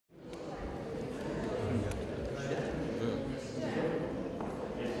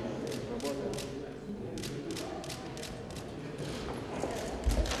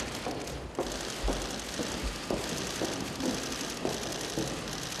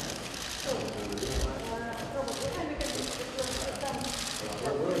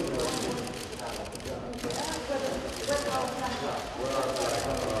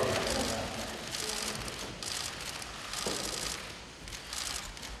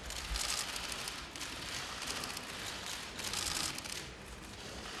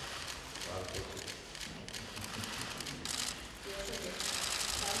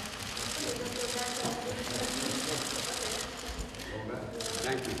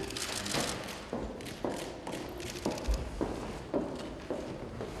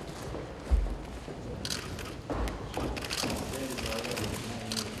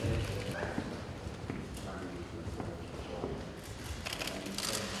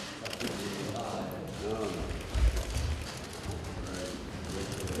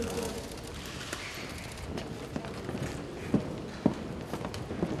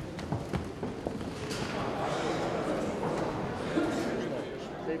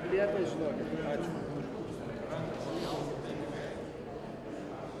Taip lieta, žinokit. Ačiū.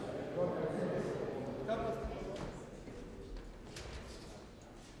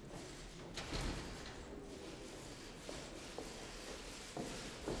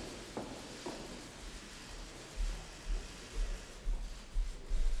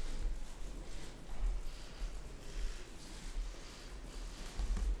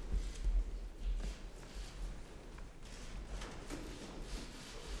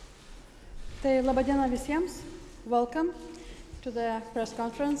 Tai laba diena visiems. Welcome to the press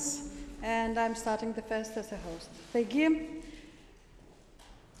conference, and I'm starting the first as a host. Taigi,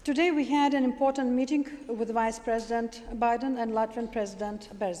 today we had an important meeting with Vice President Biden and Latvian President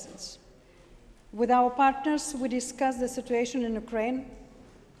Bērziņš. With our partners, we discussed the situation in Ukraine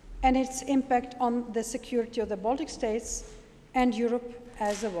and its impact on the security of the Baltic states and Europe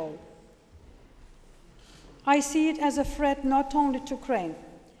as a whole. I see it as a threat not only to Ukraine,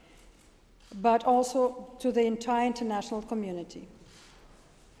 but also to the entire international community.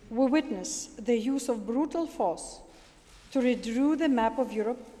 We witness the use of brutal force to redraw the map of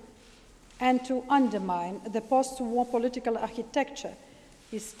Europe and to undermine the post-war political architecture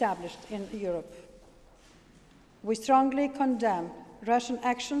established in Europe. We strongly condemn Russian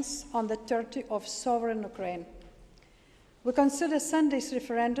actions on the territory of sovereign Ukraine. We consider Sunday's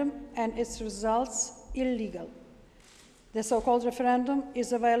referendum and its results illegal. The so-called referendum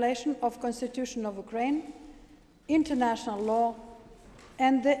is a violation of the Constitution of Ukraine, international law,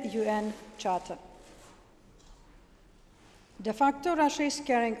 and the UN Charter. De facto, Russia is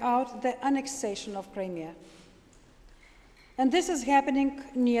carrying out the annexation of Crimea. And this is happening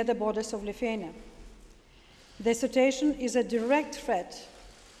near the borders of Lithuania. The situation is a direct threat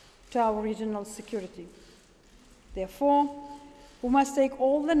to our regional security. Therefore, we must take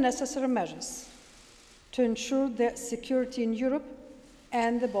all the necessary measures to ensure the security in Europe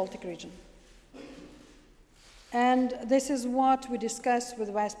and the Baltic region. And this is what we discussed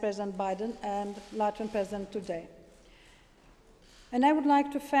with Vice President Biden and Latvian President today. And I would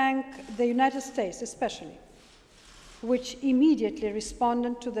like to thank the United States especially, which immediately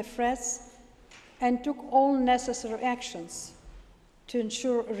responded to the threats and took all necessary actions to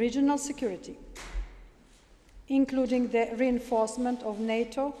ensure regional security, including the reinforcement of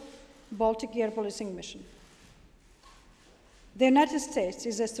NATO Baltic Air Policing Mission. The United States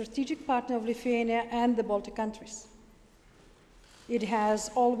is a strategic partner of Lithuania and the Baltic countries. It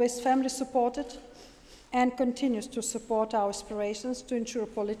has always firmly supported and continues to support our aspirations to ensure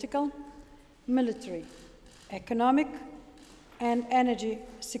political, military, economic, and energy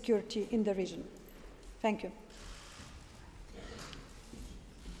security in the region. Thank you.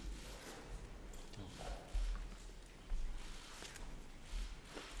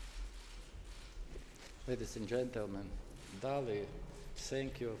 Ladies and gentlemen, Dali,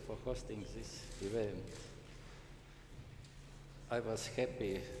 thank you for hosting this event. I was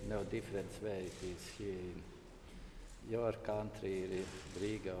happy, no difference where it is here in your country, in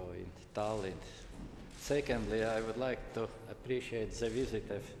Riga or in Tallinn. Secondly, I would like to appreciate the visit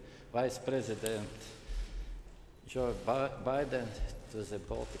of Vice President Džo Baidena to the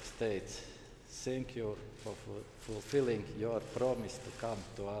Baltic states. Thank you for fulfilling your promise to come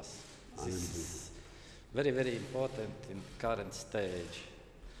to us. This is very, very important in current stage.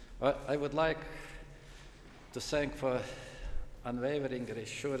 I would like to thank for unwavering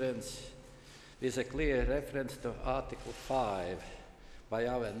reassurance with a clear reference to Article 5 by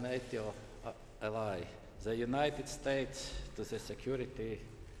our NATO ally, the United States, to the security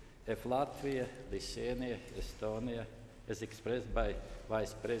of Latvia, Lithuania, Estonia, as expressed by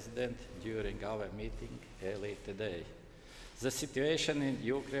Vice President during our meeting earlier today. The situation in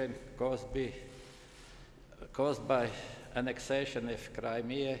Ukraine caused by annexation of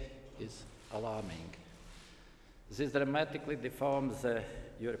Crimea is alarming. This dramatically deforms the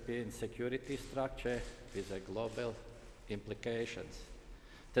European security structure with global implications.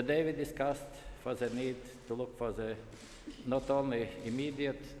 Today we discussed for the need to look for the not only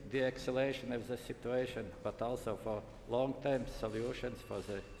immediate de-escalation of the situation, but also for long-term solutions for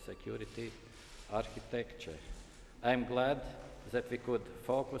the security architecture. I am glad that we could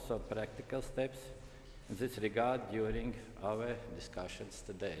focus on practical steps in this regard during our discussions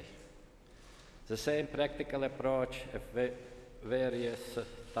today. The same practical approach of various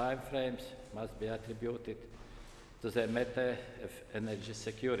timeframes must be attributed to the matter of energy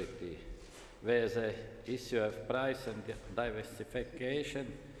security, where the issue of price and diversification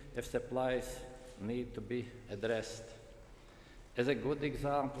of supplies need to be addressed. As a good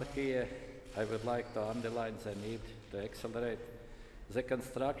example here, I would like to underline the need to accelerate the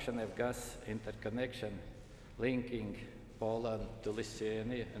construction of gas interconnection linking Poland to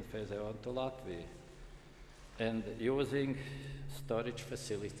Lithuania and further on to Latvia, and using storage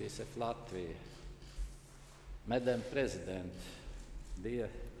facilities of Latvia. Madam President, dear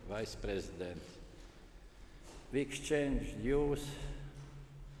Vice President, we exchange views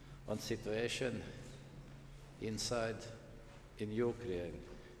on situation inside in Ukraine.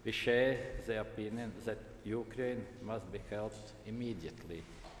 We share the opinion that Ukraine must be helped immediately,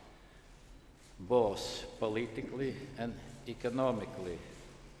 both politically and economically.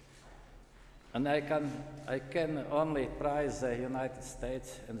 And I can only praise the United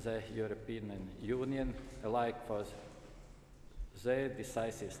States and the European Union alike for their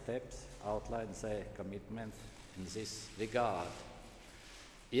decisive steps, outline their commitments in this regard.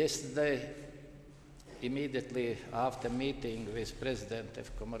 Yesterday, immediately after meeting with President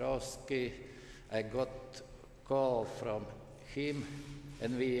Komorowski, I got a call from him,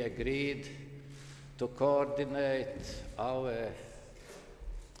 and we agreed to coordinate our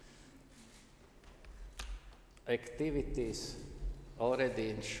activities already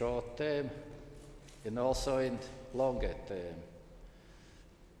in short term and also in longer term,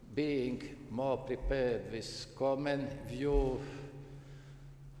 being more prepared with common view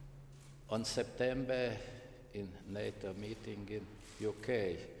on September in NATO meeting in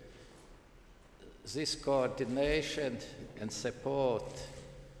UK. This coordination and support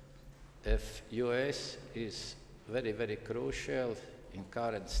of US is very, very crucial in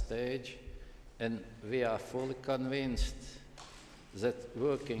current stage, and we are fully convinced that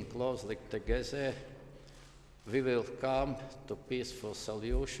working closely together, we will come to peaceful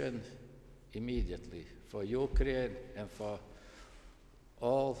solution immediately for Ukraine and for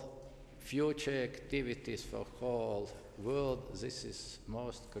all future activities for the whole world. This is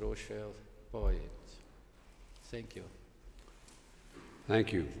most crucial point. Thank you.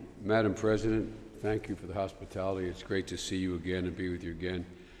 Thank you. Madam President, thank you for the hospitality. It's great to see you again and be with you again,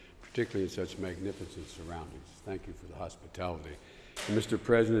 particularly in such magnificent surroundings. Thank you for the hospitality. And Mr.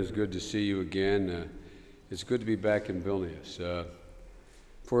 President, it's good to see you again. It's good to be back in Vilnius.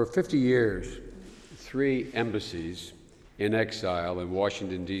 For 50 years, 3 embassies in exile in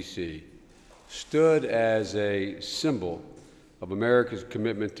Washington, D.C. stood as a symbol of America's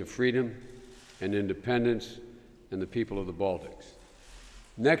commitment to freedom and independence and the people of the Baltics.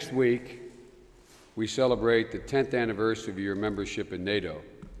 Next week, we celebrate the 10th anniversary of your membership in NATO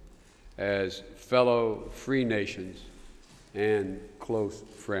as fellow free nations and close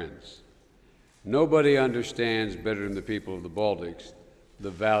friends. Nobody understands better than the people of the Baltics the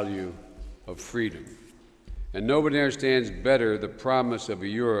value of freedom. And nobody understands better the promise of a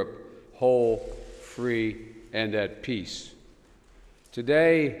Europe whole, free, and at peace.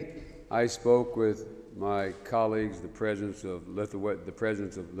 Today, I spoke with my colleagues, the presidents of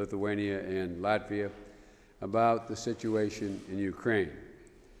Lithuania and Latvia, about the situation in Ukraine.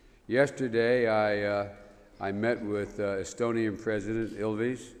 Yesterday, I met with Estonian President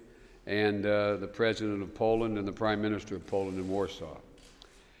Ilves and the President of Poland and the Prime Minister of Poland in Warsaw.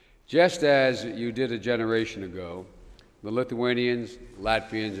 Just as you did a generation ago, the Lithuanians,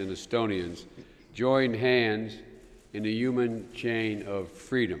 Latvians, and Estonians joined hands in a human chain of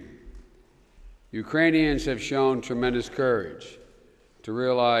freedom. Ukrainians have shown tremendous courage to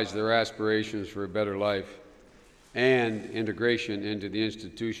realize their aspirations for a better life and integration into the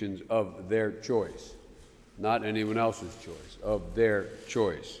institutions of their choice, not anyone else's choice, of their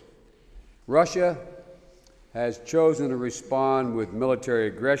choice. Russia has chosen to respond with military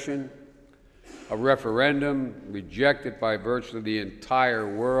aggression, a referendum rejected by virtually the entire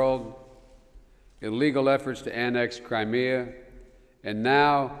world, illegal efforts to annex Crimea, and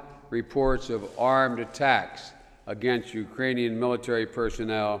now reports of armed attacks against Ukrainian military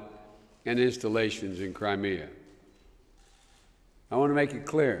personnel and installations in Crimea. I want to make it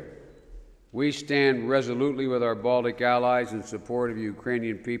clear, we stand resolutely with our Baltic allies in support of the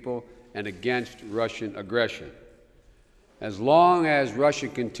Ukrainian people and against Russian aggression. As long as Russia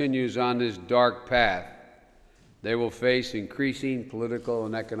continues on this dark path, they will face increasing political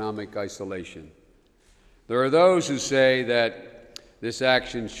and economic isolation. There are those who say that this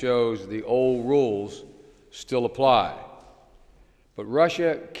action shows the old rules still apply. But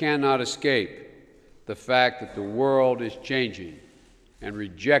Russia cannot escape the fact that the world is changing and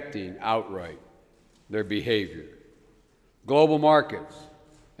rejecting outright their behavior. Global markets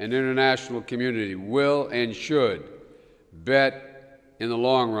and international community will and should bet in the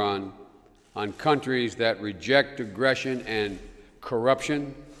long run on countries that reject aggression and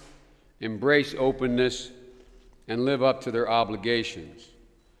corruption, embrace openness, and live up to their obligations.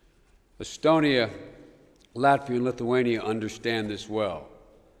 Estonia, Latvia, and Lithuania understand this well.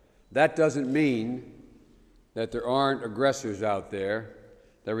 That doesn't mean that there aren't aggressors out there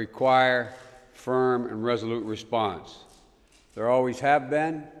that require firm and resolute response. There always have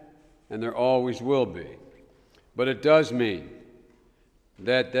been, and there always will be. But it does mean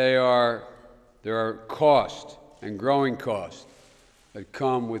that there are costs and growing costs that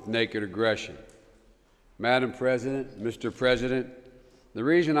come with naked aggression. Madam President, Mr. President, the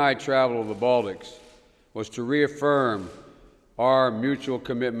reason I traveled to the Baltics was to reaffirm our mutual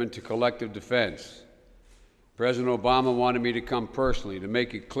commitment to collective defense. President Obama wanted me to come personally to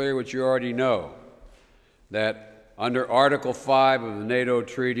make it clear what you already know, that under Article 5 of the NATO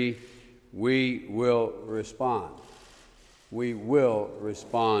Treaty, we will respond. We will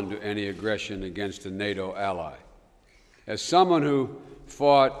respond to any aggression against a NATO ally. As someone who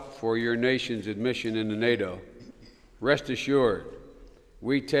fought for your nation's admission into NATO, rest assured,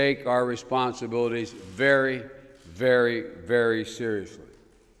 we take our responsibilities very, very, very seriously.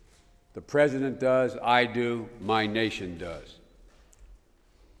 The President does, I do, my nation does.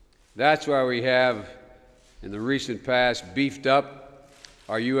 That's why we have, in the recent past, beefed up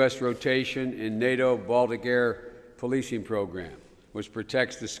our U.S. rotation in NATO Baltic Air Policing Program, which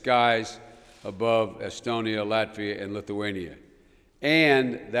protects the skies above Estonia, Latvia, and Lithuania.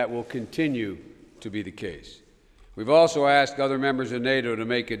 And that will continue to be the case. We've also asked other members of NATO to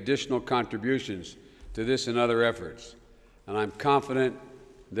make additional contributions to this and other efforts, and I'm confident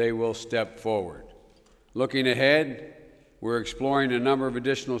they will step forward. Looking ahead, we're exploring a number of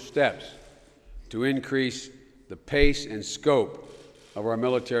additional steps to increase the pace and scope of our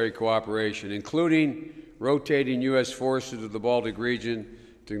military cooperation, including rotating U.S. forces to the Baltic region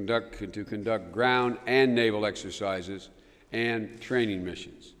to conduct ground and naval exercises and training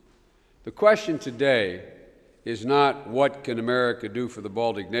missions. The question today is not what can America do for the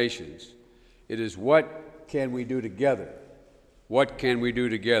Baltic nations, it is what can we do together? What can we do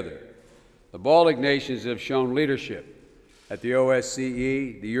together? The Baltic nations have shown leadership at the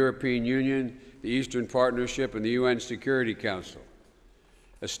OSCE, the European Union, the Eastern Partnership, and the UN Security Council.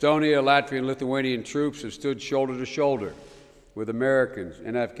 Estonia, Latvia, and Lithuanian troops have stood shoulder to shoulder with Americans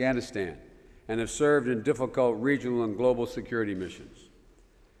in Afghanistan and have served in difficult regional and global security missions.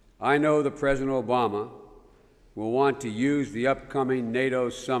 I know that President Obama will want to use the upcoming NATO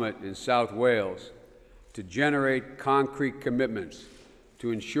summit in South Wales to generate concrete commitments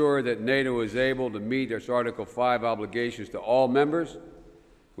to ensure that NATO is able to meet its Article 5 obligations to all members,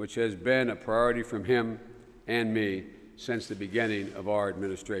 which has been a priority from him and me since the beginning of our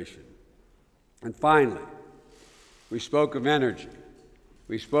administration. And finally, we spoke of energy.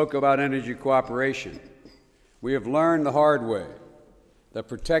 We spoke about energy cooperation. We have learned the hard way that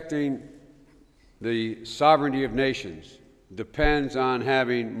protecting the sovereignty of nations depends on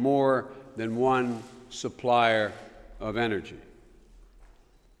having more than one supplier of energy.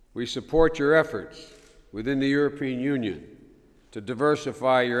 We support your efforts within the European Union to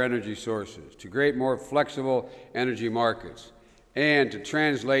diversify your energy sources, to create more flexible energy markets, and to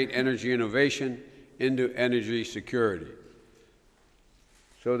translate energy innovation into energy security,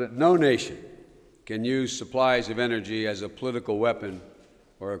 so that no nation can use supplies of energy as a political weapon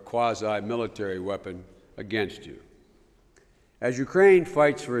or a quasi-military weapon against you. As Ukraine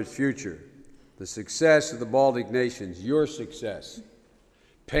fights for its future, the success of the Baltic nations, your success,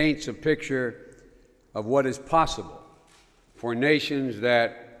 paints a picture of what is possible for nations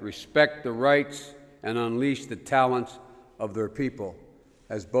that respect the rights and unleash the talents of their people,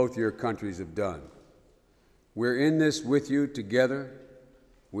 as both your countries have done. We're in this with you together.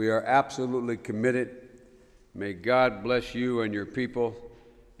 We are absolutely committed. May God bless you and your people,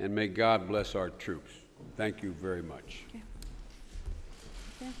 and may God bless our troops. Thank you very much. Okay.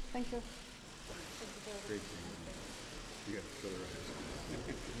 Okay, thank you. Great. You got to fill her eyes.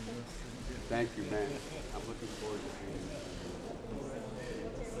 Thank you, man. I'm looking forward to seeing you.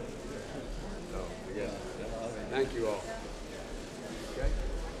 So, yeah. Thank you all. Okay?